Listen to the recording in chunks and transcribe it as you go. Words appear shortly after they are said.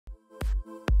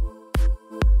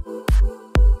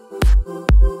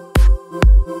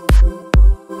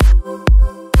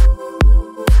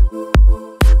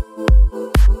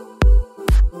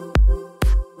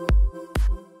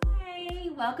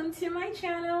my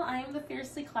channel. I am the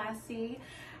Fiercely Classy,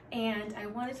 and I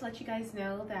wanted to let you guys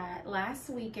know that last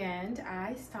weekend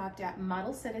I stopped at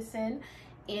Model Citizen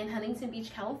in Huntington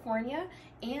Beach, California,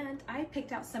 and I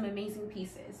picked out some amazing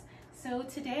pieces. So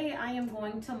today I am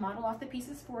going to model off the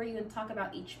pieces for you and talk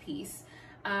about each piece.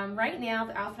 Right now,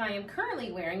 the outfit I am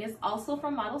currently wearing is also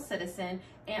from Model Citizen,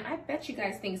 and I bet you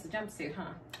guys think it's a jumpsuit,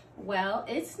 huh? Well,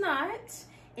 it's not.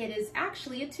 It is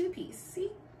actually a two-piece,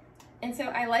 see? And so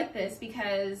I like this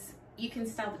because you can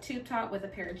style the tube top with a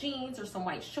pair of jeans or some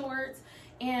white shorts,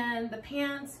 and the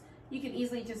pants, you can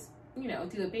easily just, you know,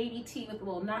 do a baby tee with a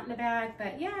little knot in the back.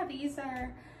 But yeah, these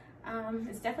are,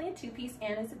 it's definitely a two-piece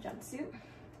and it's a jumpsuit.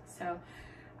 So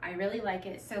I really like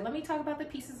it. So let me talk about the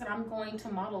pieces that I'm going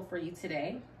to model for you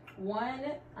today. One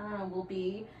will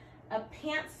be a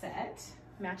pant set,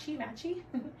 matchy.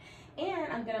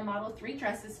 And I'm gonna model 3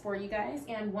 dresses for you guys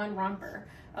and 1 romper.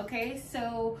 Okay,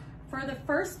 so for the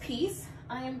first piece,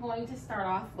 I am going to start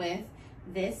off with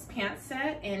this pant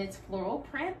set, and it's floral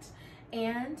print,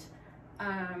 and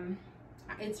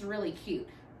it's really cute.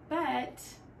 But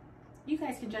you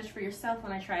guys can judge for yourself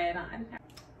when I try it on.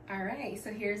 All right,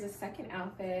 so here's the second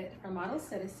outfit from Model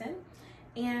Citizen,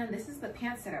 and this is the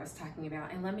pants that I was talking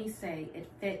about, and let me say, it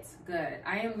fits good.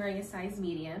 I am wearing a size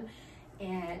medium,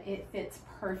 and it fits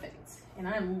perfect, and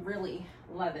I'm really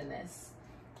loving this.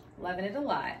 Loving it a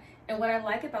lot. And what I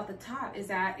like about the top is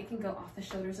that it can go off the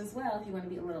shoulders as well if you want to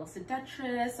be a little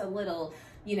seductress, a little,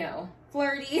 you know,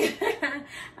 flirty.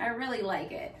 I really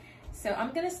like it. So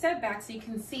I'm gonna step back so you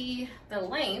can see the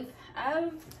length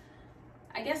of,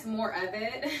 I guess, more of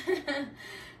it.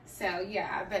 So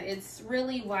yeah, but it's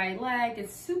really wide leg,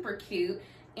 it's super cute,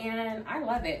 and I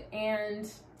love it. And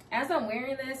as I'm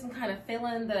wearing this, I'm kind of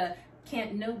feeling the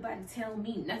can't nobody tell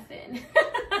me nothing.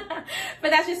 But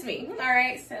that's just me. All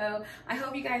right, so I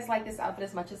hope you guys like this outfit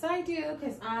as much as I do,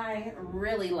 because I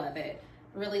really love it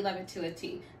to a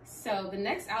T. So the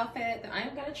next outfit that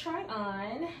I'm gonna try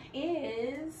on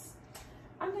is,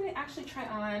 I'm gonna actually try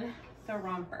on the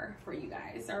romper for you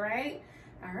guys. All right,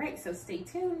 so stay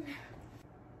tuned.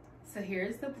 So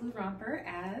here's the blue romper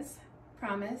as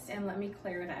promised, and let me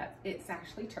clear it up. It's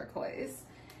actually turquoise,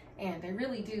 and I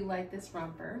really do like this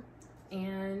romper,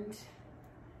 and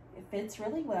it fits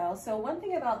really well. So one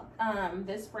thing about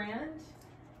this brand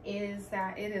is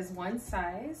that it is one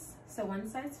size, so one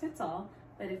size fits all,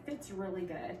 but it fits really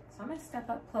good. So I'm gonna step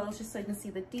up close just so you can see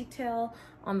the detail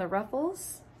on the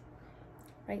ruffles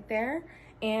right there,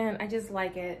 and I just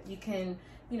like it. You can,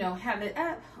 you know, have it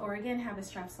up, or again, have the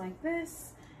straps like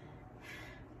this,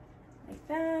 like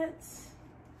that.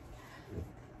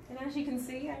 And as you can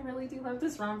see, I really do love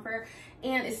this romper,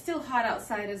 and it's still hot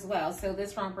outside as well, so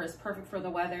this romper is perfect for the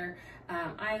weather.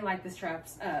 I like the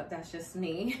straps up, that's just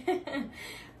me.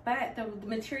 But the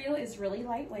material is really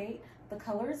lightweight. The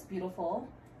color is beautiful.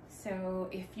 So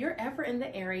if you're ever in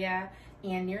the area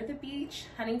and near the beach,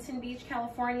 Huntington Beach,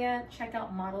 California, check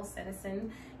out Model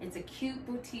Citizen. It's a cute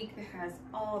boutique that has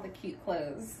all the cute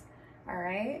clothes. All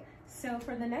right, so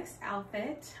for the next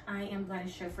outfit, I am going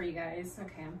to show for you guys.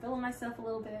 Okay, I'm feeling myself a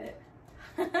little bit.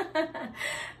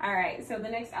 All right, so the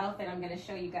next outfit I'm going to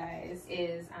show you guys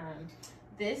is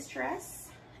this dress,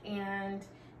 and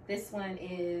this one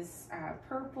is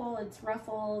purple. It's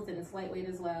ruffles and it's lightweight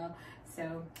as well.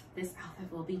 So this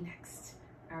outfit will be next.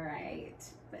 All right,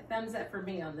 but thumbs up for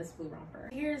me on this blue romper.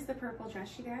 Here's the purple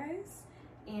dress, you guys.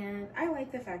 And I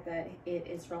like the fact that it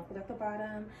is ruffled at the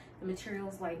bottom. The material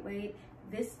is lightweight.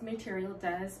 This material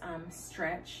does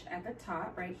stretch at the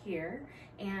top right here.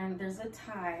 And there's a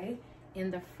tie in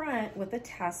the front with a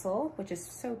tassel, which is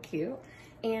so cute.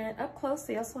 And up close,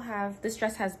 they also have, this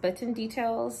dress has button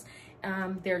details.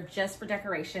 They're just for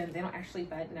decoration. They don't actually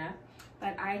button up.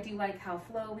 But I do like how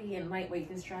flowy and lightweight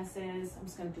this dress is. I'm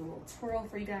just gonna do a little twirl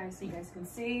for you guys so you guys can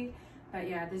see. But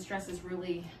yeah, this dress is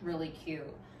really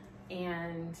cute.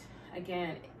 And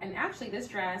again, and actually this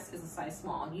dress is a size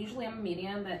small. Usually I'm a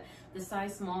medium, but the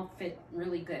size small fit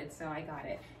really good, so I got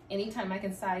it. Anytime I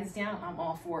can size down, I'm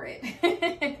all for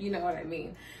it. You know what I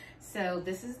mean? So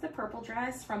this is the purple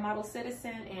dress from Model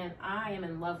Citizen, and I am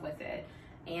in love with it.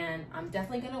 And I'm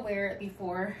definitely gonna wear it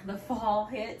before the fall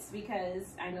hits, because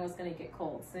I know it's gonna get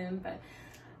cold soon, but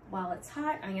while it's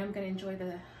hot, I am gonna enjoy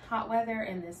the hot weather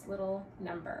and this little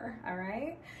number, all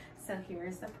right? So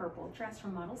here's the purple dress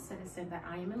from Model Citizen that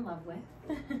I am in love with.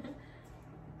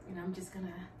 And I'm just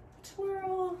gonna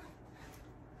twirl.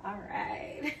 All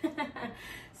right.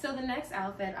 So the next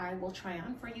outfit I will try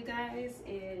on for you guys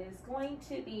is going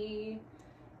to be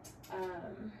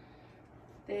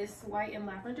this white and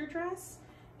lavender dress,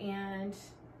 and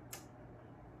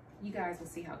you guys will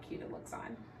see how cute it looks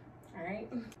on. All right.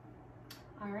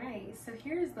 All right, so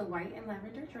here's the white and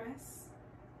lavender dress,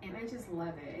 and I just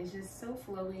love it. It's just so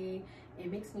flowy.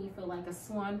 It makes me feel like a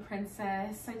swan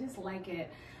princess. I just like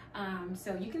it.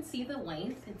 So you can see the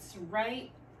length. It's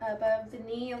right above the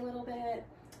knee a little bit,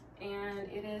 and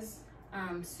it is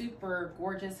super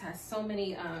gorgeous. Has so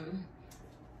many,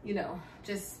 you know,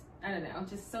 just, I don't know,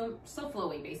 just so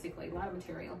flowy, basically, a lot of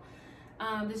material.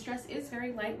 This dress is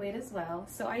very lightweight as well.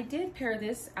 So I did pair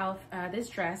this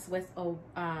dress with a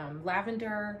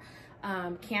lavender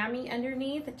cami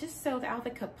underneath, just so the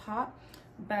outfit could pop.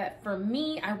 But for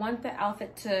me, I want the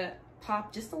outfit to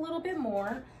pop just a little bit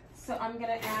more. So I'm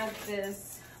gonna add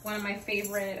this, one of my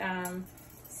favorite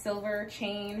silver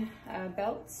chain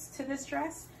belts to this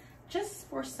dress, just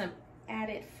for some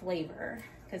added flavor.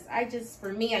 Because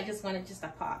for me, I just want it just to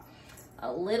pop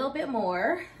a little bit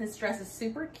more. This dress is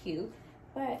super cute,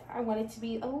 but I want it to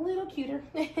be a little cuter,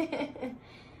 a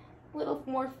little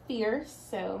more fierce.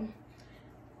 So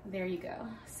there you go.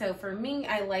 So for me,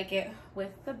 I like it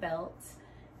with the belt,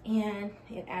 and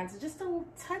it adds just a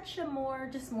touch of more,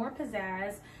 just more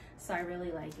pizzazz. So I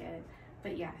really like it.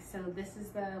 But yeah, so this is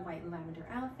the white and lavender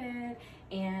outfit,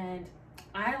 and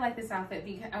I like this outfit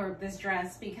or this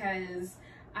dress because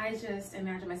I just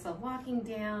imagine myself walking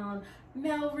down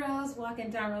Melrose, walking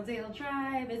down Rodeo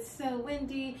Drive. It's so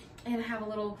windy, and I have a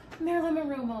little Marilyn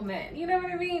Monroe moment. You know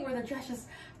what I mean? Where the dress just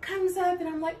comes up, and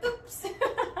I'm like, oops.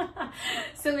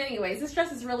 So anyways, this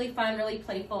dress is really fun, really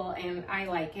playful, and I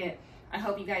like it. I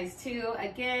hope you guys too.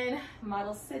 Again,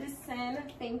 Model Citizen,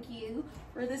 thank you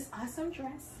for this awesome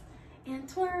dress. And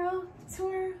twirl,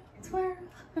 twirl, twirl.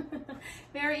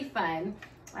 Very fun.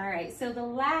 All right, so the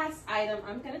last item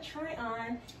I'm gonna try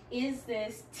on is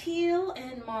this teal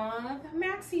and mauve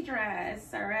maxi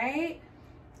dress, all right?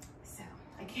 So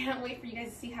I can't wait for you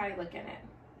guys to see how I look in it.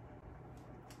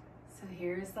 So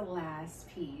here's the last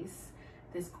piece,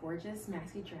 this gorgeous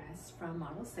maxi dress from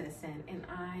Model Citizen, and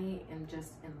I am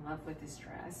just in love with this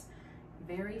dress.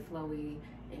 Very flowy,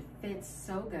 it fits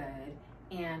so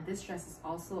good, and this dress is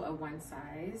also a one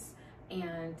size,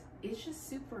 and it's just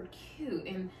super cute.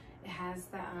 And it has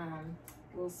the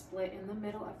little split in the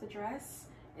middle of the dress.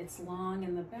 It's long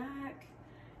in the back,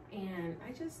 and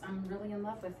I'm really in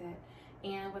love with it.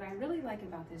 And what I really like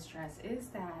about this dress is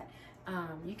that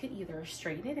you could either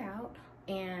straighten it out,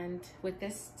 and with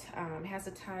this, it has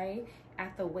a tie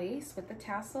at the waist with the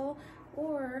tassel,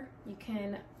 or you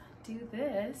can do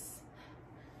this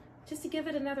just to give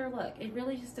it another look. It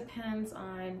really just depends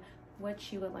on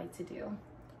what you would like to do.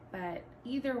 But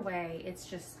either way, it's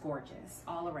just gorgeous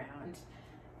all around.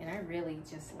 And I really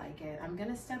just like it. I'm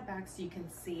gonna step back so you can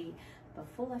see the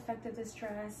full effect of this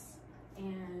dress.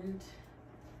 And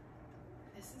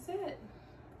this is it.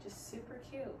 Just super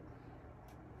cute.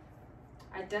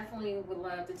 I definitely would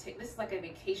love to take, this is like a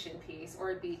vacation piece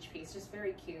or a beach piece, just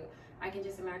very cute. I can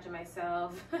just imagine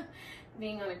myself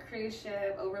being on a cruise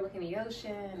ship overlooking the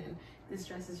ocean, and this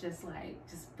dress is just like,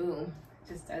 just boom,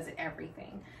 just does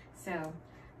everything. So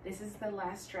this is the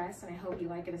last dress, and I hope you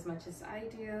like it as much as I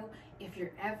do. If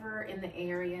you're ever in the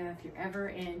area, if you're ever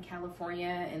in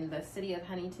California, in the city of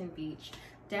Huntington Beach,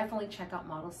 definitely check out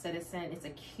Model Citizen. It's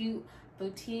a cute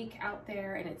boutique out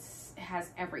there, and it has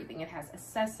everything. It has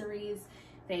accessories,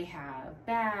 they have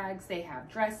bags, they have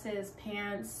dresses,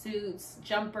 pants, suits,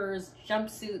 jumpers,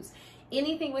 jumpsuits,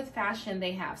 anything with fashion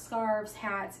they have, scarves,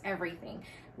 hats, everything.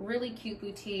 Really cute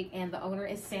boutique, and the owner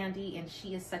is Sandy, and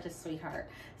she is such a sweetheart.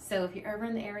 So if you're ever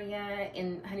in the area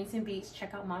in Huntington Beach,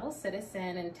 check out Model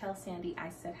Citizen and tell Sandy I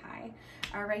said hi.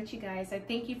 All right, you guys, I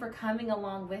thank you for coming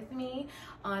along with me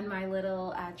on my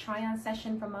little try-on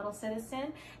session from Model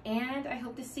Citizen, and I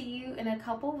hope to see you in a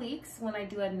couple weeks when I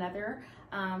do another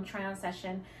try-on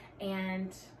session.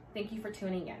 And thank you for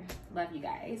tuning in. Love you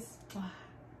guys.